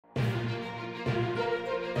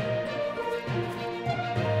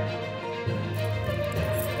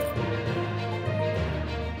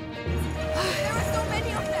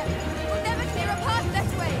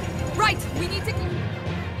need to...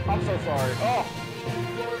 I'm so sorry. Oh!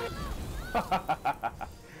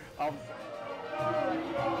 I'm...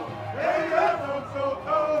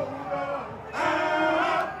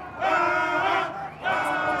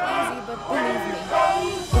 Easy, but believe me,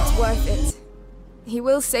 it's worth it. He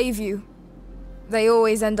will save you. They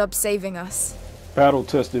always end up saving us.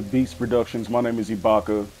 Battle-tested Beast Productions. My name is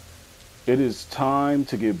Ibaaka. It is time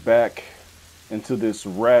to get back into this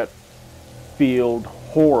rat-filled,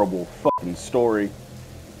 horrible fucking story.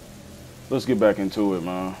 Let's get back into it,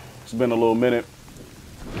 man. It's been a little minute.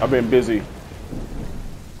 I've been busy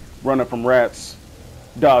running from rats,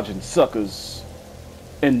 dodging suckers,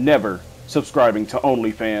 and never subscribing to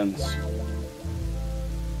OnlyFans.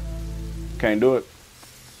 Can't do it.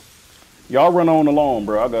 Y'all run on alone,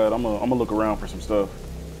 bro. I'm gonna look around for some stuff.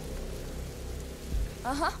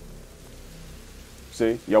 Uh-huh.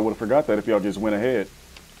 See, y'all would have forgot that if y'all just went ahead.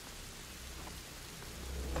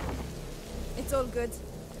 It's all good.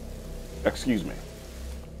 Excuse me.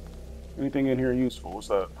 Anything in here useful? What's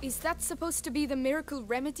that? Is that supposed to be the miracle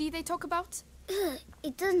remedy they talk about?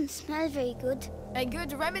 It doesn't smell very good. A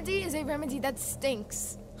good remedy is a remedy that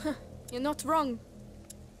stinks. Huh, you're not wrong.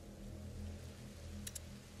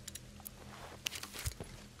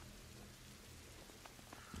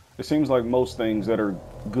 It seems like most things that are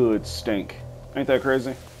good stink. Ain't that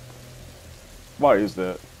crazy? Why is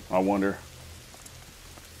that? I wonder.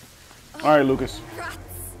 All right, Lucas. Rats!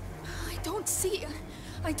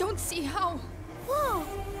 I don't see how. Whoa!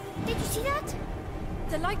 Did you see that?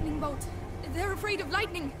 The lightning bolt. They're afraid of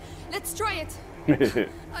lightning. Let's try it.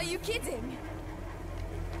 Are you kidding?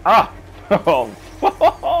 Ah!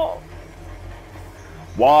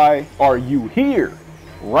 Why are you here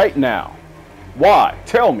right now? Why?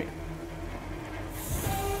 Tell me.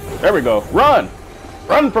 There we go. Run!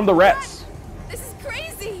 Run from the rats! This is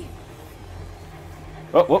crazy!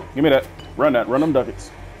 Oh, whoop, give me that. Run that. Run them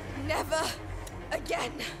ducats. Never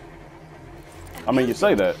again. I mean, you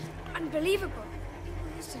say that. Unbelievable.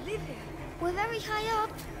 People used to live here. We're very high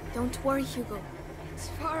up. Don't worry, Hugo. It's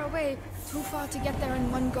far away. Too far to get there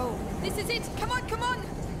in one go. This is it. Come on, come on!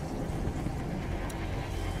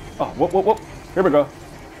 Oh, whoop, whoop, whoop. Here we go.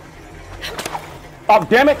 Oh,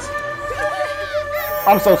 damn it!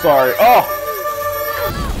 I'm so sorry. Oh!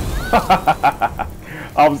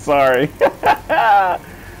 I'm sorry.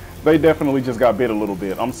 They definitely just got bit a little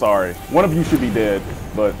bit. I'm sorry. One of you should be dead,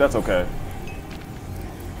 but that's okay.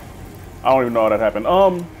 I don't even know how that happened.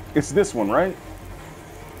 It's this one, right?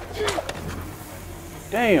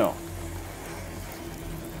 Damn.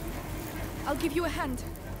 I'll give you a hand.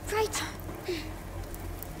 Right.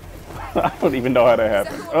 I don't even know how that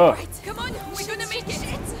happened. Oh. Right. Come on, we're gonna make it.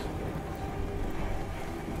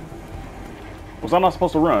 Was I not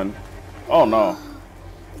supposed to run? Oh no.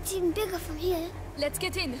 It's even bigger from here. Let's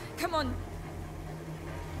get in. Come on.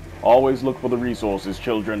 Always look for the resources,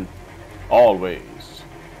 children. Always.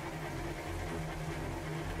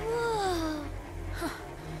 Whoa.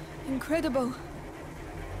 Incredible.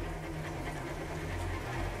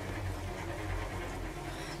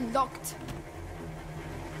 Locked.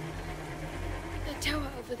 That tower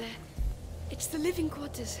over there. It's the living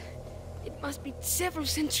quarters. It must be several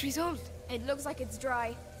centuries old. It looks like it's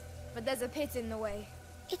dry, but there's a pit in the way.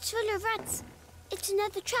 It's full of rats. It's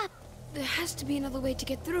another trap. There has to be another way to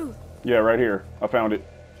get through. Yeah, right here. I found it.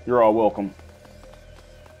 You're all welcome.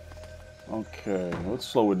 Okay, let's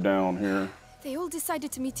slow it down here. They all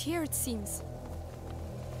decided to meet here, it seems.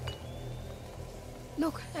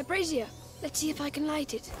 Look, a brazier. Let's see if I can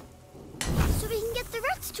light it. So we can get the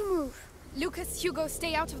rats to move. Lucas, Hugo,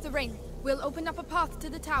 stay out of the rain. We'll open up a path to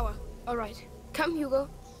the tower. All right. Come, Hugo.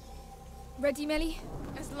 Ready, Melly?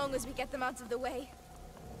 As long as we get them out of the way.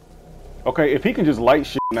 Okay, if he can just light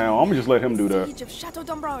shit now, I'm gonna just let him do that. Siege of Chateau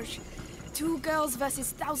d'Ombrage. 2 girls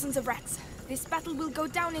versus thousands of rats. This battle will go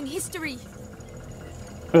down in history.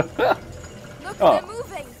 Look, they're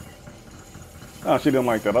moving. Oh, she didn't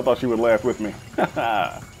like that. I thought she would laugh with me.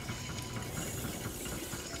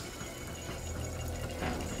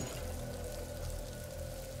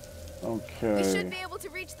 Okay. We should be able to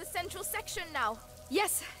reach the central section now.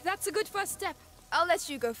 Yes, that's a good first step. I'll let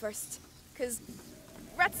you go first, because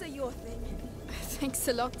rats are your thing. Thanks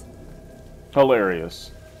a lot.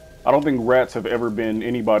 Hilarious. I don't think rats have ever been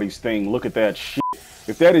anybody's thing. Look at that shit.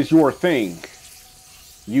 If that is your thing,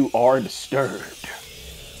 you are disturbed.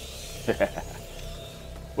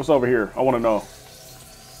 What's over here? I want to know.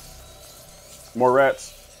 More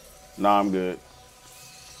rats? Nah, I'm good.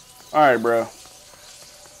 Alright, bro.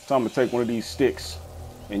 Time to take one of these sticks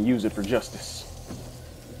and use it for justice.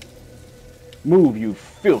 Move, you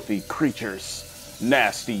filthy creatures.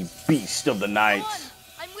 Nasty beast of the night.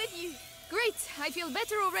 I'm with you. Great. I feel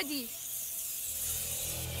better already.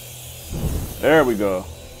 There we go.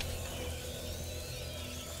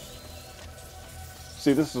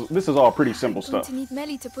 See, this is all pretty simple I'm going stuff. to need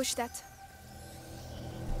Melly to push that.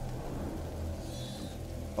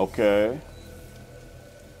 Okay.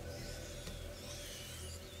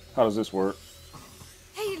 How does this work?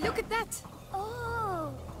 Hey, look at that!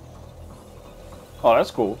 Oh. Oh, that's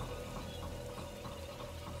cool.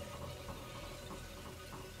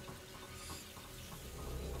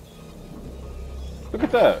 Look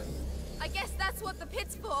at that. I guess that's what the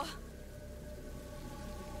pit's for.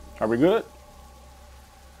 Are we good?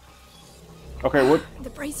 Okay, what? The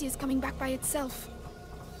brazier's coming back by itself.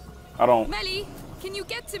 I don't... Melly, can you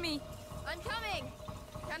get to me? I'm coming!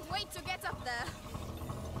 Can't wait to get up there.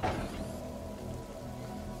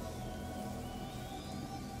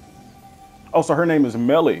 Oh, so her name is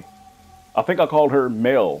Melly. I think I called her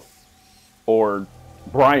Mel or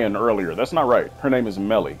Brian earlier. That's not right. Her name is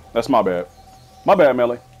Melly. That's my bad. My bad,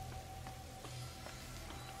 Melly.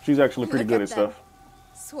 She's actually pretty good at stuff.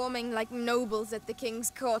 Swarming like nobles at the king's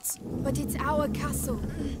court. But it's our castle.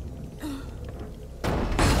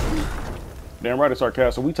 Damn right, it's our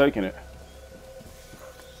castle. We taking it.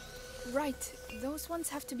 Right. Those ones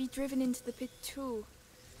have to be driven into the pit too.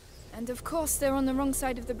 And of course, they're on the wrong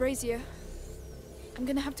side of the brazier. I'm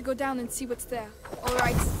gonna have to go down and see what's there. All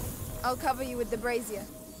right. I'll cover you with the brazier.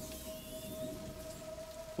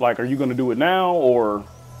 Like, are you gonna do it now, or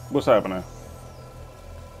what's happening?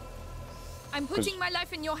 I'm putting my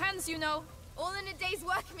life in your hands, you know. All in a day's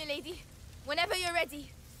work, milady. Whenever you're ready.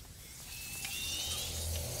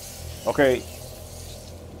 Okay.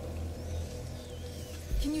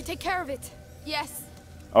 Can you take care of it? Yes.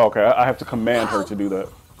 Okay, I have to command her to do that.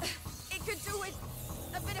 It could do with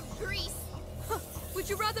a bit of grease. Would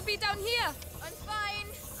you rather be down here? I'm fine.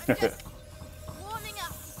 I'm just warming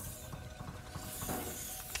up.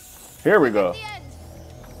 Here we go. At the end.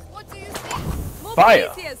 What do you think? More Fire.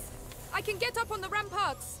 braziers. I can get up on the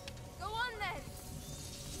ramparts. Go on then.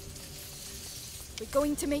 We're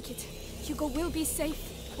going to make it. Hugo will be safe.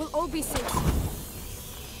 We'll all be safe.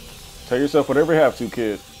 Tell yourself whatever you have to,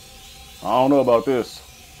 kid. I don't know about this.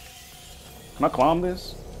 Can I climb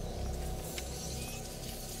this?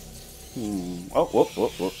 Oh, whoop,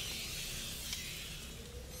 whoop, whoop.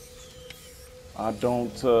 I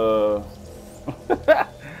don't,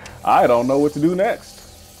 I don't know what to do next.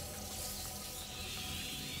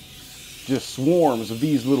 Just swarms of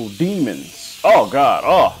these little demons. Oh, God.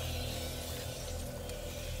 Oh.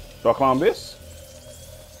 Do I climb this?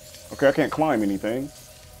 Okay, I can't climb anything.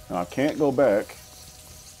 And I can't go back.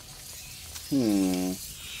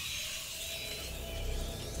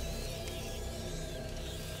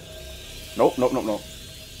 Nope, nope, nope, nope.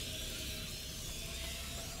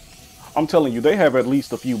 I'm telling you, they have at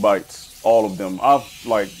least a few bites. All of them. I've,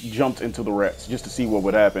 like, jumped into the rats just to see what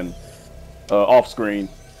would happen off screen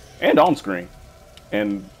and on screen.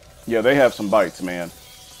 And, yeah, they have some bites, man.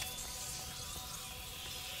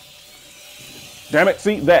 Damn it,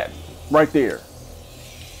 see that right there.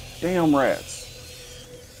 Damn rats.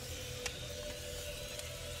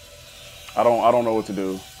 I don't know what to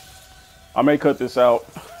do. I may cut this out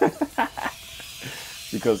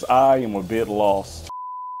because I am a bit lost.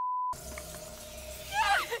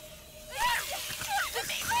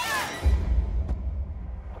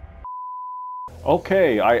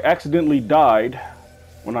 Okay, I accidentally died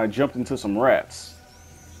when I jumped into some rats.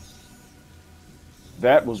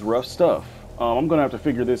 That was rough stuff. I'm gonna have to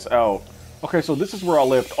figure this out. Okay, so this is where I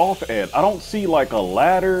left off at. I don't see like a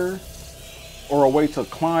ladder or a way to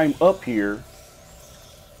climb up here.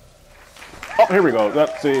 Oh, here we go.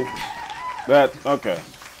 See, okay.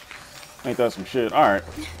 Ain't that some shit? All right,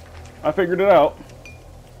 I figured it out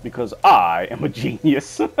because I am a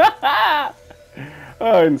genius.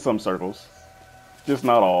 In some circles, just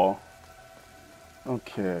not all.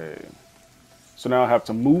 Okay, so now I have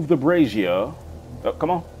to move the brazier. Oh,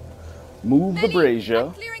 come on. Move the brazier.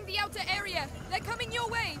 I'm clearing the outer area. They're coming your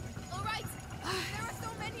way. All right. There are so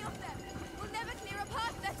many of them. We'll never clear a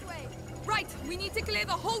path that way. Right, we need to clear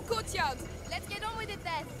the whole courtyard. Let's get on with it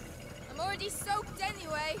then. I'm already soaked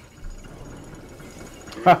anyway.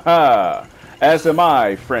 Haha, as am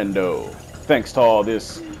I, friendo. Thanks to all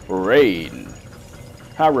this rain.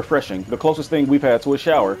 How refreshing. The closest thing we've had to a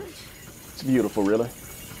shower. It's beautiful, really.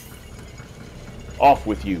 Off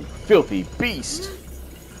with you, filthy beast.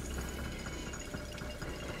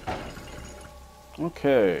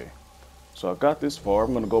 Okay, so I got this far.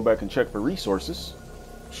 I'm going to go back and check for resources.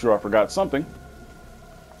 Sure, I forgot something.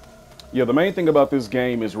 Yeah, the main thing about this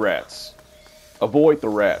game is rats. Avoid the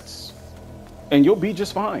rats. And you'll be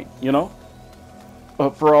just fine, you know?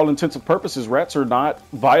 for all intents and purposes, rats are not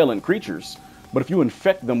violent creatures. But if you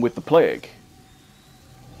infect them with the plague,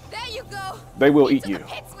 There you go. they will eat Into you. the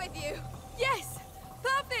pits with you. Yes,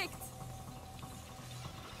 perfect.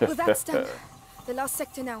 Well, that's done. The last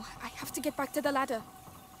sector now. I have to get back to the ladder.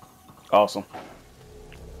 Awesome.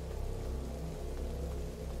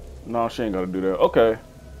 No, she ain't gotta do that. Okay.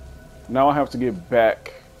 Now I have to get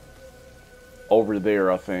back over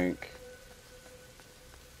there, I think.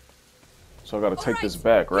 So I gotta take this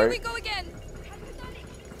back, Here right? we go again.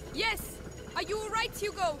 Yes. Are you all right,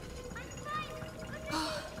 Hugo?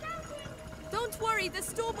 Don't worry, the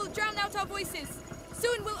storm will drown out our voices.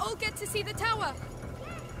 Soon we'll all get to see the tower.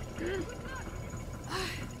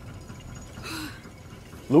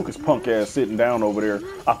 Lucas punk ass sitting down over there.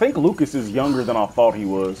 I think Lucas is younger than I thought he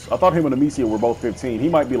was. I thought him and Amicia were both 15. He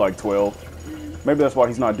might be like 12. Maybe that's why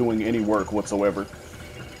he's not doing any work whatsoever.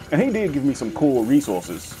 And he did give me some cool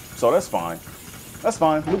resources, so that's fine. That's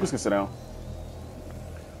fine. Lucas can sit down.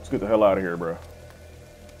 Let's get the hell out of here, bro.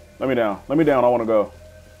 Let me down. Let me down. I want to go.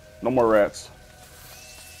 No more rats.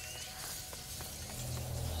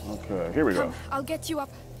 Okay, here we go. Come, I'll get you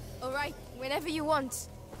up. All right, whenever you want.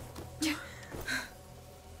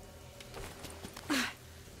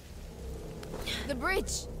 The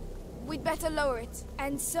bridge. We'd better lower it.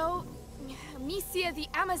 And so, Amicia the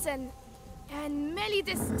Amazon and Melly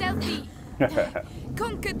the Stealthy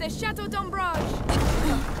conquered the Chateau d'Ombrage.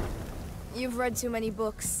 You've read too many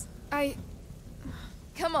books.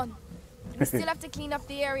 Come on. We still have to clean up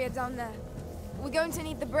the area down there. We're going to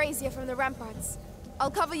need the brazier from the ramparts.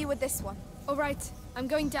 I'll cover you with this one. All right, I'm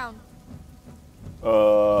going down.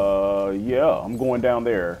 Yeah, I'm going down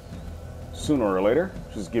there sooner or later.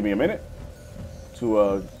 Just give me a minute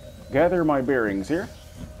to gather my bearings here.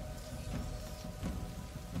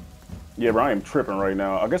 Yeah, but I am tripping right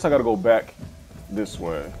now. I guess I gotta go back this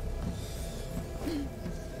way.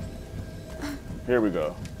 Here we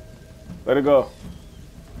go. Let it go.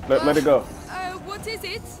 Let it go. What is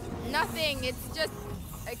it? Nothing, it's just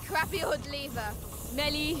a crappy old lever.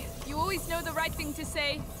 Melly, you always know the right thing to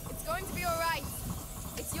say. It's going to be all right.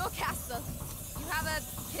 It's your castle. You have a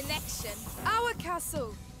connection. Our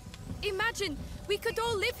castle? Imagine, we could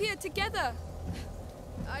all live here together.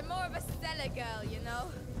 I'm more of a Stella girl, you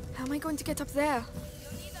know? How am I going to get up there?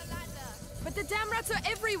 You'll need a ladder. But the damn rats are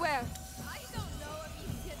everywhere. I don't know if you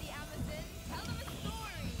hear the Amazon. Tell them a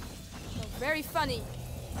story. Oh, very funny.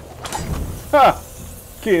 Ha!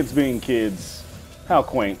 Kids being kids. How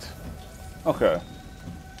quaint. Okay.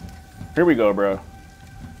 Here we go, bro.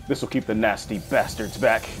 This will keep the nasty bastards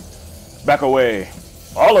back. Back away.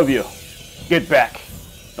 All of you. Get back.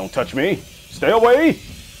 Don't touch me. Stay away.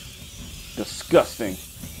 Disgusting.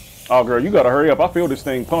 Oh, girl, you gotta hurry up. I feel this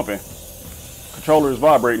thing pumping. Controller is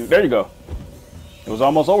vibrating. There you go. It was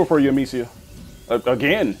almost over for you, Amicia.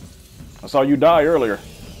 Again. I saw you die earlier.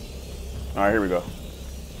 All right, here we go.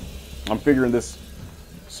 I'm figuring this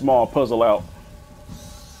small puzzle out.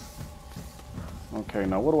 Okay,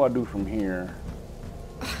 now what do I do from here?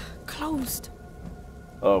 Closed.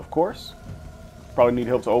 Of course. Probably need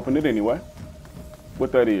help to open it anyway.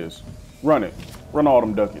 What that is. Run it. Run all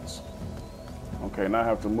them ducats. Okay, now I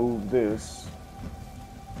have to move this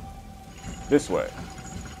way.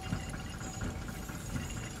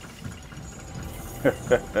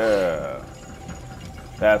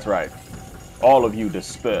 That's right. All of you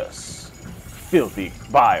disperse. Filthy,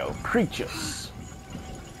 vile creatures.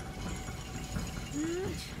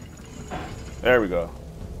 There we go.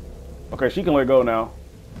 Okay, she can let go now.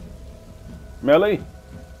 Melly?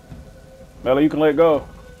 Melly, you can let go.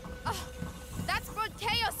 Oh, that's brought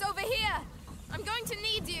chaos over here. I'm going to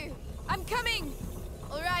need you. I'm coming.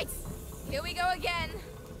 All right, here we go again.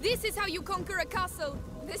 This is how you conquer a castle.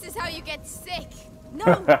 This is how you get sick.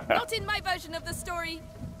 No, not in my version of the story.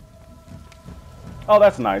 Oh,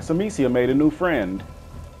 that's nice. Amicia made a new friend.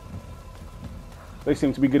 They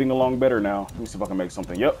seem to be getting along better now. Let me see if I can make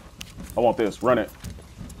something. Yep. I want this. Run it.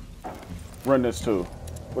 Run this too.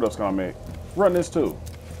 What else can I make? Run this too.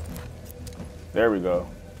 There we go.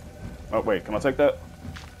 Oh, wait. Can I take that?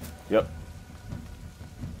 Yep.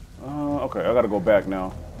 Okay. I gotta go back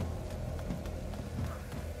now.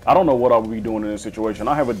 I don't know what I would be doing in this situation.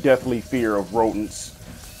 I have a deathly fear of rodents.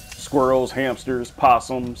 Squirrels, hamsters,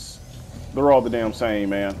 possums. They're all the damn same,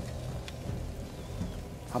 man.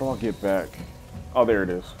 How do I get back? Oh, there it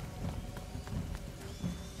is.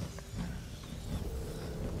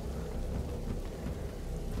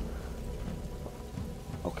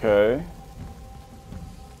 Okay.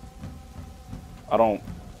 I don't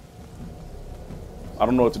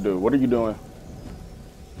know what to do. What are you doing?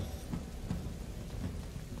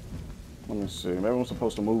 Let me see. Maybe I'm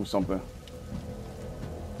supposed to move something.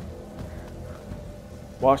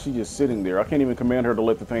 Why is she just sitting there? I can't even command her to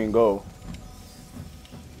let the thing go.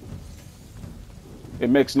 It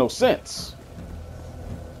makes no sense.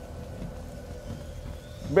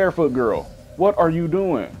 Barefoot girl, what are you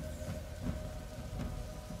doing?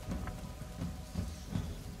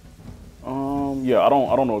 Yeah, I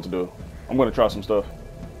don't know what to do. I'm gonna try some stuff.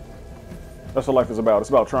 That's what life is about. It's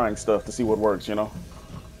about trying stuff to see what works, you know?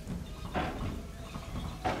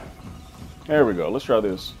 There we go. Let's try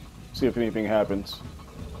this. See if anything happens.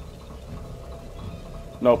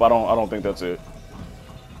 Nope, I don't think that's it.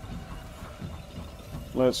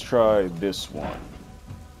 Let's try this one.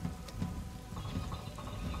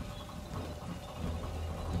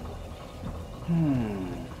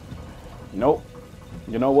 Nope.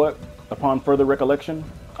 You know what? Upon further recollection,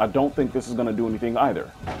 I don't think this is going to do anything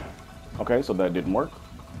either. Okay, so that didn't work.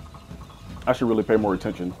 I should really pay more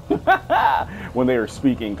attention when they are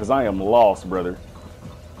speaking, because I am lost, brother.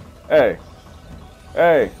 Hey.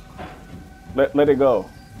 Hey. Let it go.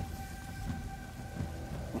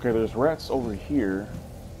 Okay, there's rats over here.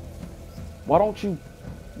 Why don't you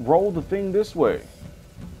roll the thing this way?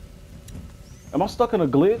 Am I stuck in a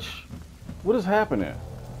glitch? What is happening?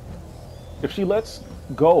 If she lets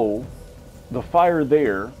go, the fire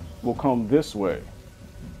there will come this way.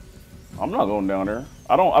 I'm not going down there.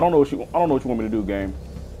 I don't know what you want me to do, game.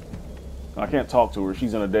 I can't talk to her.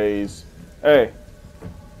 She's in a daze. Hey.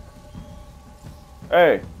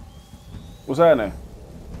 Hey. What's happening?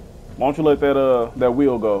 Why don't you let that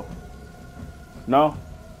wheel go? No?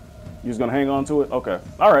 You just gonna hang on to it? Okay.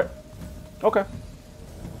 All right. Okay.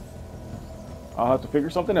 I'll have to figure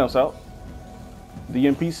something else out. The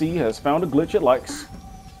NPC has found a glitch it likes.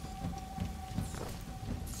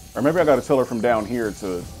 Or maybe I gotta tell her from down here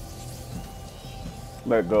to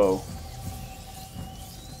let go.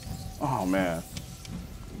 Oh man.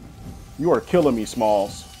 You are killing me,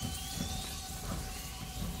 Smalls.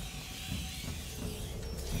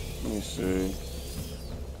 Let me see.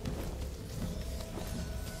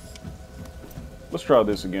 Let's try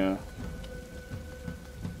this again.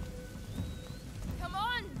 Come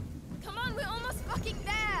on! Come on, we're almost fucking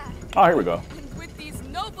there! Oh, here we go. And with these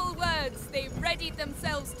noble words, they readied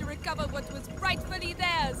themselves to recover what was rightfully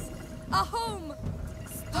theirs. A home!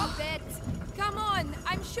 Stop it! Come on!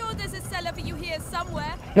 I'm sure there's a cellar for you here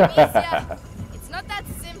somewhere. Amicia, it's not that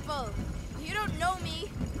simple. You don't know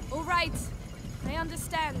me. All right. I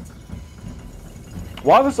understand.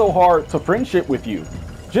 Why is it so hard to friendship with you?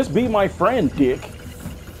 Just be my friend, dick.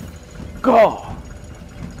 God.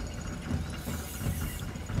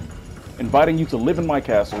 Inviting you to live in my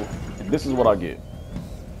castle, and this is what I get.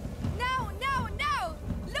 No, no, no!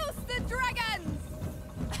 Loose the dragons!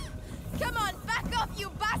 Come on, back off, you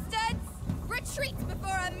bastards! Retreat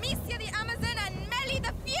before Amicia the Amazon and Melly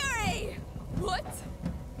the Fury! What?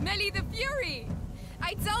 Melly the Fury?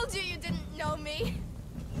 I told you didn't know me.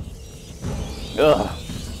 Ugh.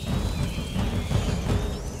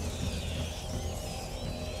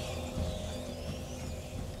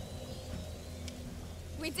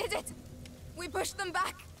 We did it! We pushed them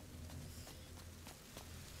back!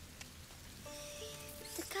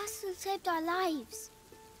 The castle saved our lives.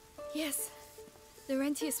 Yes,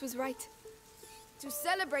 Laurentius was right. To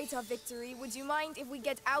celebrate our victory, would you mind if we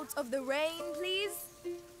get out of the rain, please?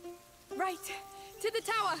 Right, to the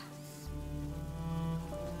tower!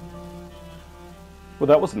 Well,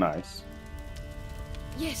 that was nice.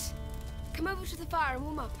 Yes. Come over to the fire and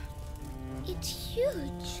warm up. It's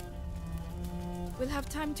huge. We'll have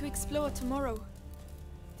time to explore tomorrow.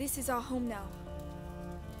 This is our home now.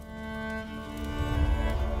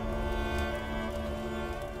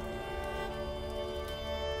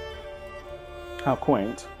 How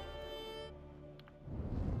quaint.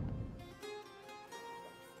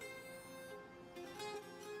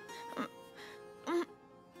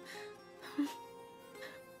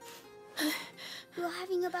 You're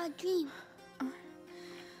having a bad dream.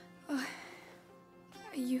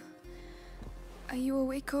 Are you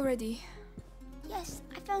awake already? Yes,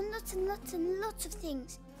 I found lots and lots and lots of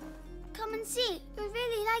things. Come and see. You'll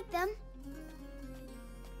really like them.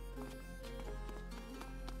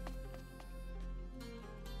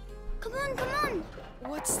 Come on, come on.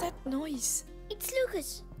 What's that noise? It's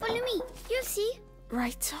Lucas. Follow me. You'll see.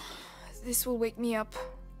 Right. This will wake me up.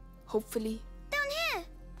 Hopefully. Down here.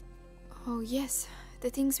 Oh, yes. The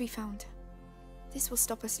things we found. This will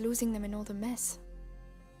stop us losing them in all the mess.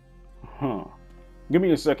 Huh. Give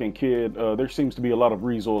me a second, kid. There seems to be a lot of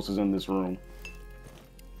resources in this room.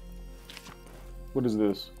 What is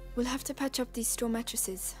this? We'll have to patch up these straw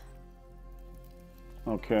mattresses.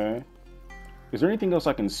 Okay. Is there anything else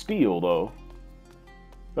I can steal, though?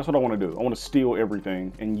 That's what I want to do. I want to steal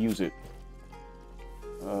everything and use it.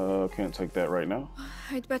 Can't take that right now.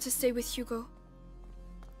 I'd better stay with Hugo.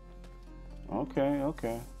 Okay,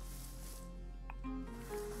 okay.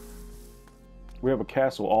 We have a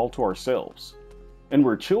castle all to ourselves. And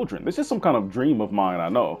we're children. This is some kind of dream of mine, I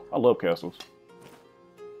know. I love castles.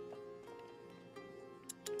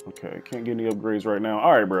 Okay, can't get any upgrades right now.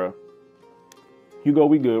 Alright, bro. Hugo,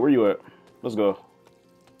 we good. Where you at? Let's go.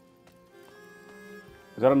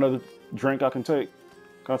 Is that another drink I can take?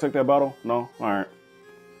 Can I take that bottle? No? Alright.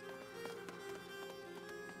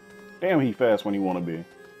 Damn, he fast when he want to be.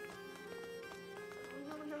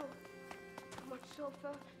 No. Too much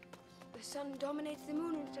sulfur. The sun dominates the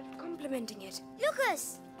moon instead of complementing it.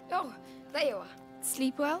 Lucas! Oh, there you are.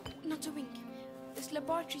 Sleep well? Not a wink. This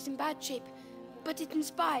laboratory's in bad shape, but it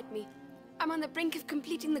inspired me. I'm on the brink of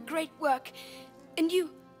completing the great work. And you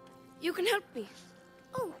can help me.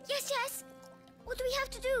 Oh, yes. What do we have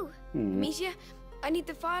to do? Amicia, I need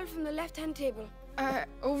the file from the left-hand table.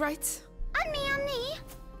 All right. And me.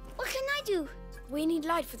 What can I do? We need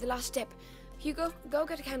light for the last step. Hugo, go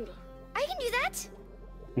get a candle. I can do that.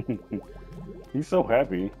 He's so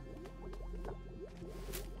happy.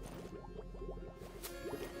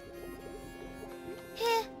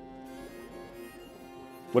 Here.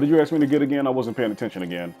 What did you ask me to get again? I wasn't paying attention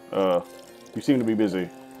again. You seem to be busy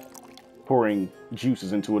pouring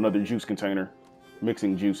juices into another juice container,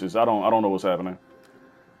 mixing juices. I don't know what's happening.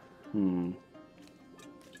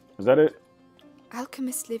 Is that it?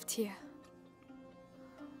 Alchemist lived here.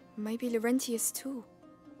 Maybe Laurentius too.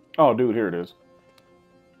 Oh, dude, here it is.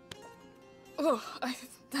 Oh,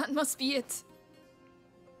 that must be it.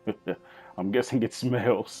 I'm guessing it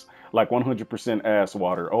smells like 100% ass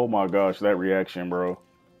water. Oh my gosh, that reaction, bro.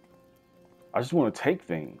 I just want to take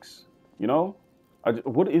things, you know?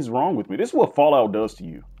 What is wrong with me? This is what Fallout does to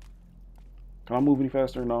you. Can I move any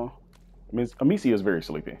faster? No. I mean, Amicia is very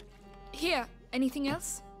sleepy. Here, anything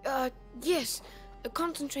else? Yes. A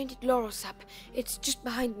concentrated laurel sap. It's just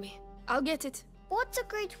behind me. I'll get it. What's a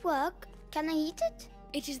great work? Can I eat it?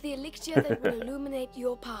 It is the elixir that will illuminate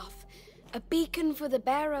your path. A beacon for the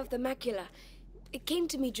bearer of the macula. It came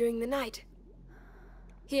to me during the night.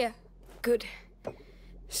 Here. Good.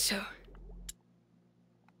 So...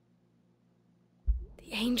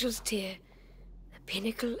 the angel's tear. The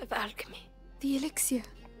pinnacle of alchemy. The elixir.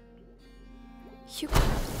 Hugo.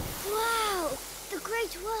 Wow! The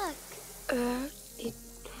great work! It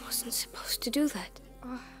wasn't supposed to do that.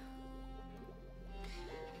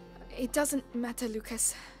 It doesn't matter,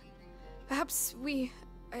 Lucas. Perhaps we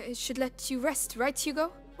should let you rest, right,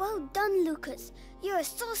 Hugo? Well done, Lucas. You're a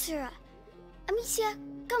sorcerer. Amicia,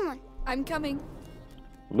 come on. I'm coming.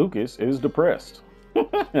 Lucas is depressed.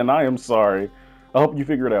 And I am sorry. I hope you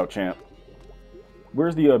figure it out, champ.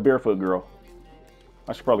 Where's the barefoot girl?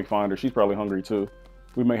 I should probably find her. She's probably hungry too.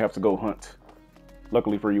 We may have to go hunt.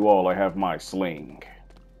 Luckily for you all, I have my sling.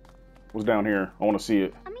 What's down here? I want to see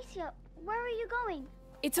it. Amicia, where are you going?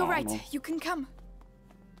 It's all right. You can come.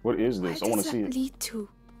 What is this? I want to see Where does that it. lead to?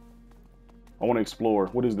 I want to explore.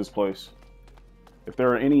 What is this place? If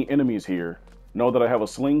there are any enemies here, know that I have a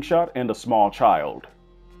slingshot and a small child.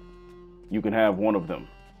 You can have one of them,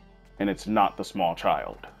 and it's not the small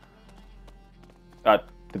child.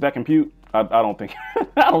 Did that compute? I don't think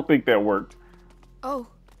I don't think that worked. Oh,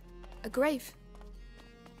 a grave.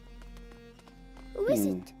 Who is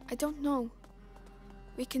it? I don't know.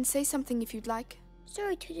 We can say something if you'd like.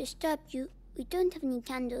 Sorry to disturb you. We don't have any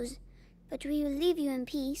candles, but we will leave you in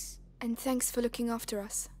peace. And thanks for looking after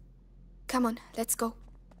us. Come on, let's go.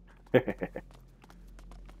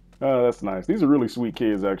 Oh, that's nice. These are really sweet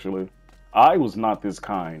kids, actually. I was not this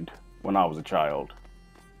kind when I was a child.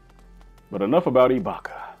 But enough about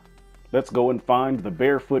Ibaaka. Let's go and find the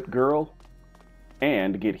barefoot girl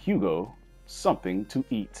and get Hugo something to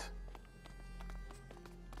eat.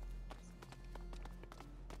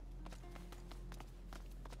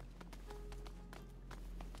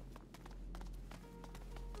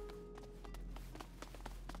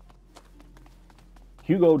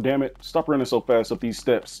 Hugo, damn it! Stop running so fast up these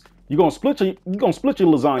steps. You're gonna split your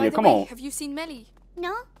lasagna. By the Come way, on. have you seen Melly?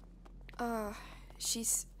 No?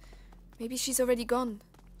 Maybe she's already gone.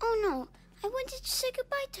 Oh no, I wanted to say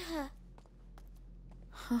goodbye to her.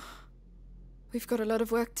 We've got a lot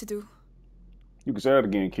of work to do. You can say that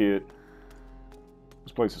again, kid.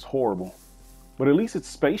 This place is horrible. But at least it's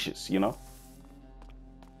spacious, you know?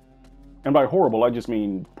 And by horrible, I just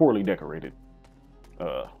mean poorly decorated.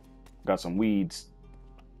 Got some weeds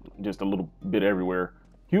just a little bit everywhere.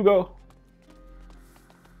 Hugo?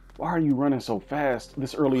 Why are you running so fast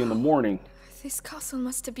this early in the morning? This castle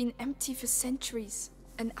must have been empty for centuries.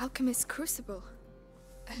 An alchemist's crucible.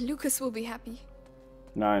 Lucas will be happy.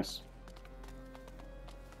 Nice.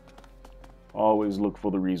 Always look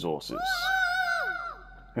for the resources.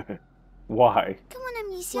 Whoa! Why? Come on,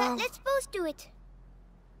 Amicia. Wow. Let's both do it.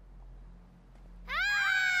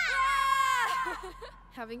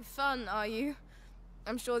 Having fun, are you?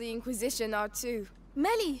 I'm sure the Inquisition are too.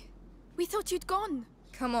 Melly, we thought you'd gone.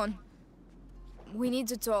 Come on. We need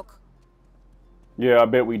to talk. Yeah, I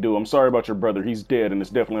bet we do. I'm sorry about your brother. He's dead, and it's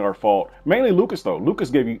definitely our fault. Mainly Lucas, though. Lucas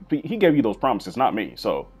gave you those promises, not me.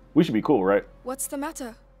 So we should be cool, right? What's the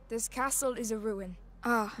matter? This castle is a ruin.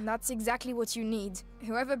 Ah, And that's exactly what you need.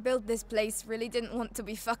 Whoever built this place really didn't want to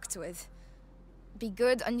be fucked with. Be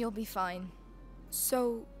good and you'll be fine.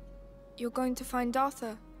 so you're going to find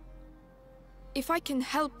Arthur? If I can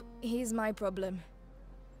help, He's my problem.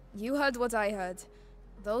 You heard what I heard.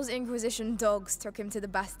 Those Inquisition dogs took him to the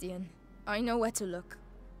Bastion. I know where to look.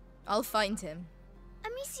 I'll find him.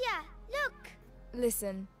 Amicia, look.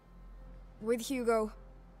 Listen, with Hugo,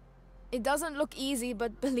 it doesn't look easy,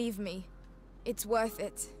 but believe me, it's worth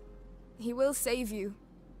it. He will save you.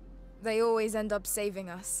 They always end up saving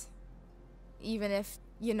us. Even if,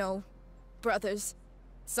 you know, brothers,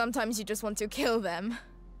 sometimes you just want to kill them.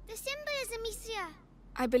 The symbol is Amicia.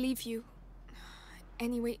 I believe you.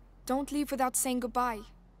 Anyway, don't leave without saying goodbye.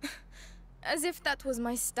 As if that was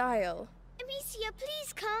my style. Amicia,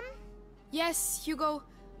 please come. Yes, Hugo.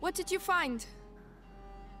 What did you find?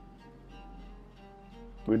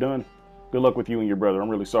 We're done. Good luck with you and your brother. I'm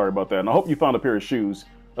really sorry about that. And I hope you found a pair of shoes.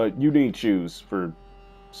 You need shoes for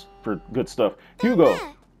good stuff. Hugo.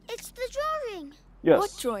 There. It's the drawing. Yes.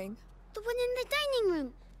 What drawing? The one in the dining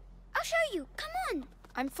room. I'll show you. Come on.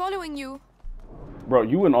 I'm following you. Bro,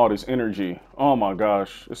 you and all this energy. Oh my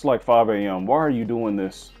gosh. It's like 5 a.m. Why are you doing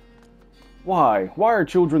this? Why? Why are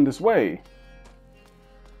children this way?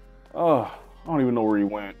 I don't even know where he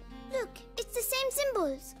went. Look, it's the same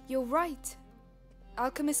symbols. You're right.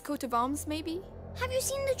 Alchemist's coat of arms, maybe? Have you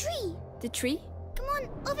seen the tree? The tree? Come on,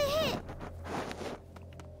 over here.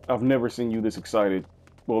 I've never seen you this excited.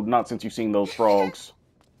 Well, not since you've seen those frogs.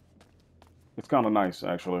 It's kind of nice,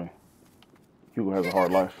 actually. Hugo has a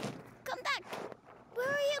hard life. Come back. Where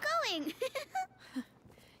are you going?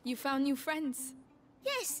 You found new friends.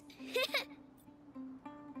 Yes.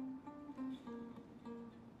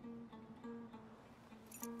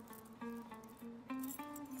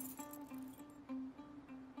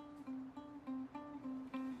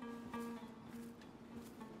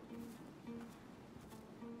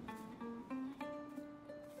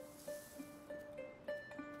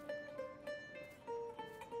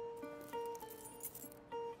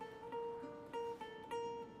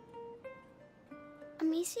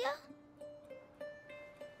 Amicia?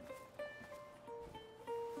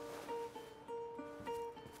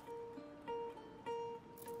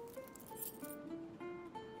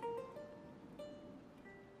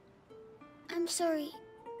 I'm sorry.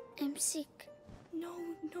 I'm sick. No,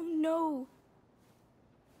 no, no.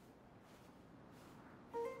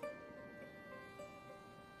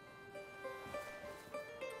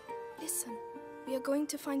 Listen, we are going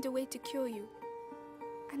to find a way to cure you.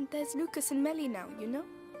 And there's Lucas and Melly now, you know?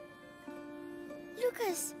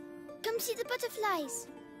 Lucas, come see the butterflies.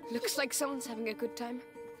 Looks like someone's having a good time.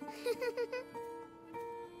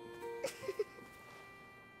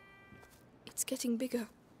 It's getting bigger.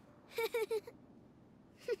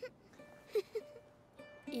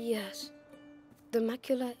 Yes. The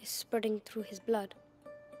macula is spreading through his blood.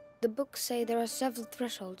 The books say there are several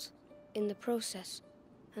thresholds in the process,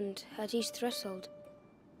 and at each threshold,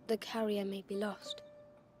 the carrier may be lost.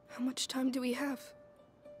 How much time do we have?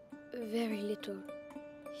 Very little.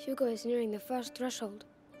 Hugo is nearing the first threshold.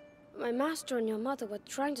 My master and your mother were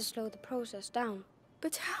trying to slow the process down.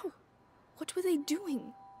 But how? What were they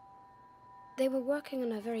doing? They were working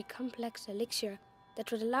on a very complex elixir that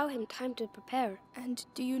would allow him time to prepare. And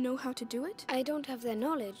do you know how to do it? I don't have their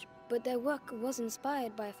knowledge, but their work was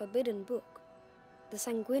inspired by a forbidden book, the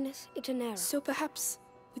Sanguinis Itinera. So perhaps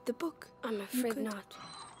with the book. I'm you afraid could- not.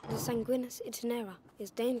 The Sanguinis Itinera is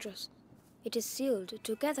dangerous. It is sealed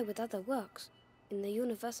together with other works in the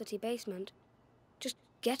university basement. Just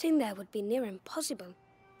getting there would be near impossible.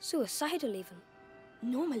 Suicidal even.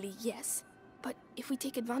 Normally, yes. But if we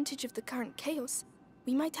take advantage of the current chaos,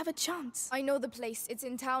 we might have a chance. I know the place. It's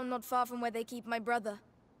in town not far from where they keep my brother.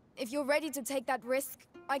 If you're ready to take that risk,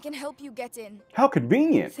 I can help you get in. How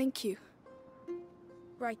convenient. Thank you.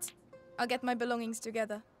 Right. I'll get my belongings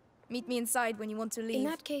together. Meet me inside when you want to leave. In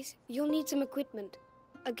that case, you'll need some equipment.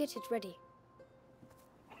 I'll get it ready.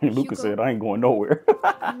 Lucas Hugo. said, I ain't going nowhere.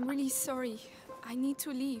 I'm really sorry. I need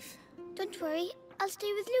to leave. Don't worry, I'll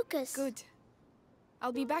stay with Lucas. Good.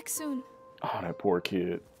 I'll be back soon. Oh, that poor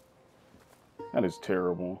kid. That is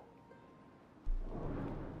terrible.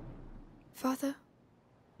 Father,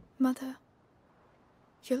 Mother,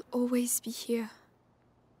 you'll always be here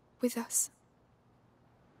with us.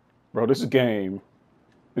 Bro, this game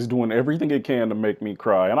is doing everything it can to make me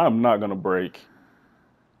cry, and I'm not gonna break.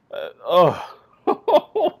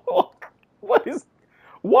 What is...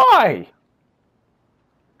 Why?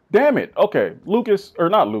 Damn it. Okay, Lucas, or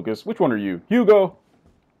not Lucas, which one are you? Hugo?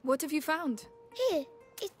 What have you found? Here,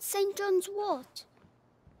 it's St. John's wort.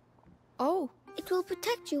 Oh, It will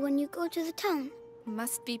protect you when you go to the town.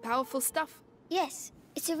 must be powerful stuff. Yes,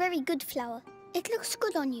 it's a very good flower. It looks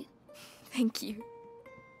good on you. Thank you.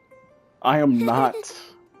 I am not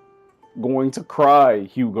going to cry,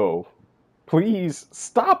 Hugo. Please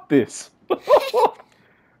stop this.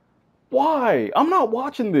 Why? I'm not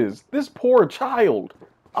watching this. This poor child.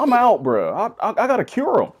 I'm out, bruh. I gotta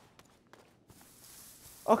cure him.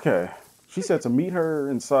 Okay. She said to meet her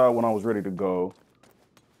inside when I was ready to go.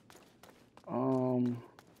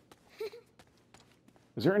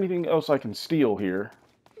 Is there anything else I can steal here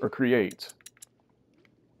or create?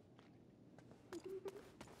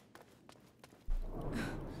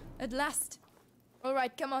 At last. All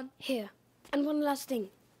right, come on. Here. And one last thing.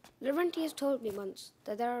 Laurentius told me once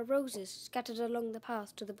that there are roses scattered along the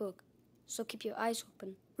path to the book, so keep your eyes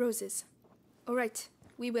open. Roses. All right,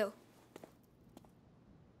 we will.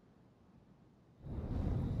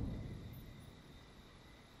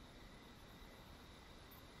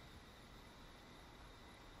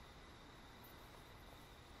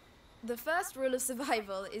 The first rule of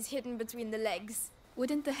survival is hidden between the legs.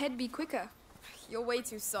 Wouldn't the head be quicker? You're way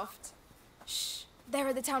too soft. Shh, there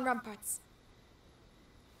are the town ramparts.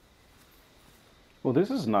 Well, this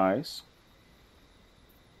is nice.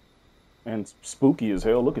 And spooky as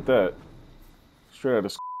hell. Look at that. Straight out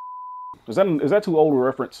of... Is that too old a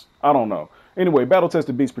reference? I don't know. Anyway, Battle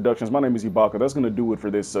Tested Beast Productions. My name is Ibaaka. That's going to do it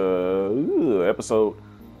for this episode.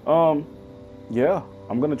 Yeah,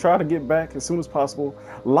 I'm going to try to get back as soon as possible.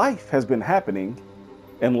 Life has been happening,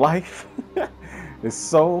 and life is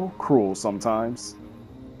so cruel sometimes,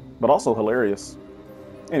 but also hilarious.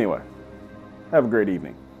 Anyway, have a great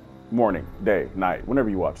evening, morning, day, night, whenever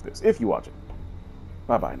you watch this, if you watch it.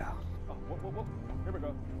 Bye-bye now. Oh, whoa. Here we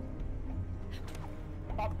go.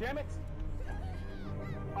 Oh, damn it.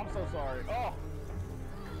 I'm so sorry. Oh.